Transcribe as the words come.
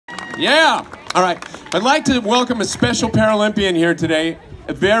Yeah. All right. I'd like to welcome a special Paralympian here today,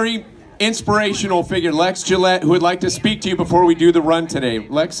 a very inspirational figure, Lex Gillette, who would like to speak to you before we do the run today.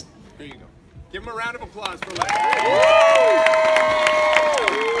 Lex? Here you go. Give him a round of applause for Lex.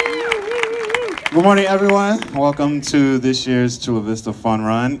 Good morning, everyone. Welcome to this year's Chula Vista Fun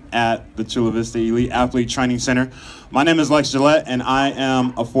Run at the Chula Vista Elite Athlete Training Center. My name is Lex Gillette, and I am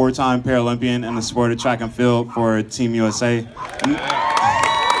a 4-time Paralympian in the sport of track and field for Team USA.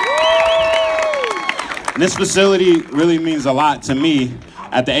 And this facility really means a lot to me.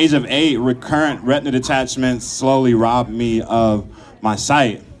 At the age of 8, recurrent retina detachments slowly robbed me of my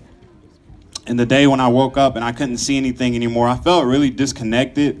sight. And the day when I woke up and I couldn't see anything anymore, I felt really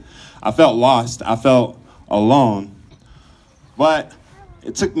disconnected. I felt lost. I felt alone. But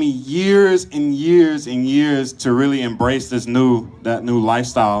it took me years and years and years to really embrace that new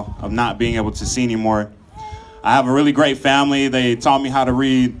lifestyle of not being able to see anymore. I have a really great family. They taught me how to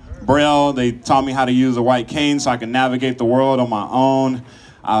read Braille. They taught me how to use a white cane so I could navigate the world on my own.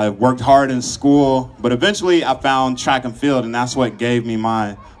 I worked hard in school, but eventually I found track and field, and that's what gave me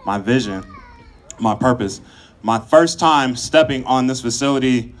my vision, my purpose. My first time stepping on this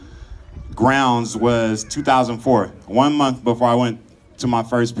facility grounds was 2004, 1 month before I went to my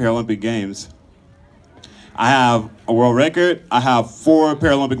first Paralympic Games. I have a world record, I have 4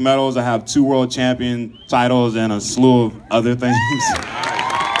 Paralympic medals, I have 2 world champion titles, and a slew of other things.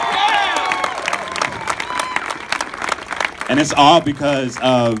 And it's all because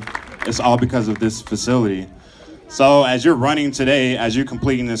of this facility. So as you're running today, as you're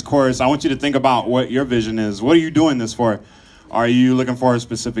completing this course, I want you to think about what your vision is. What are you doing this for? Are you looking for a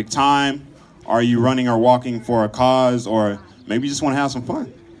specific time? Are you running or walking for a cause? Or maybe you just want to have some fun?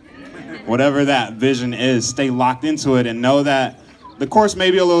 Whatever that vision is, stay locked into it and know that the course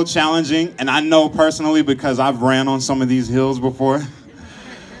may be a little challenging. And I know personally because I've ran on some of these hills before.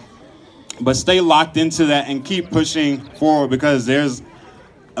 But stay locked into that and keep pushing forward because there's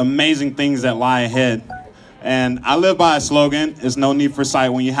amazing things that lie ahead. And I live by a slogan, it's no need for sight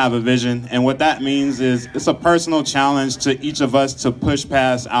when you have a vision. And what that means is it's a personal challenge to each of us to push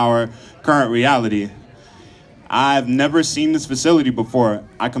past our current reality. I've never seen this facility before.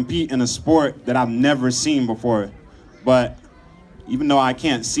 I compete in a sport that I've never seen before. But even though I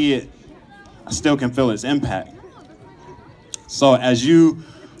can't see it, I still can feel its impact. So as you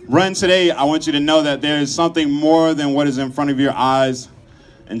run today, I want you to know that there is something more than what is in front of your eyes.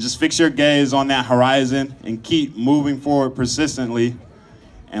 And just fix your gaze on that horizon and keep moving forward persistently.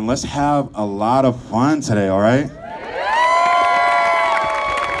 And let's have a lot of fun today, all right?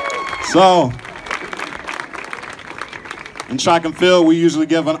 So, in track and field, we usually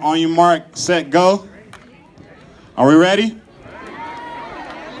give an on your mark, set, go. Are we ready?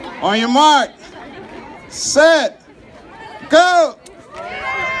 On your mark, set, go.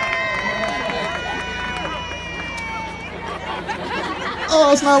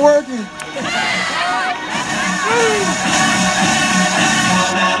 Oh, it's not working.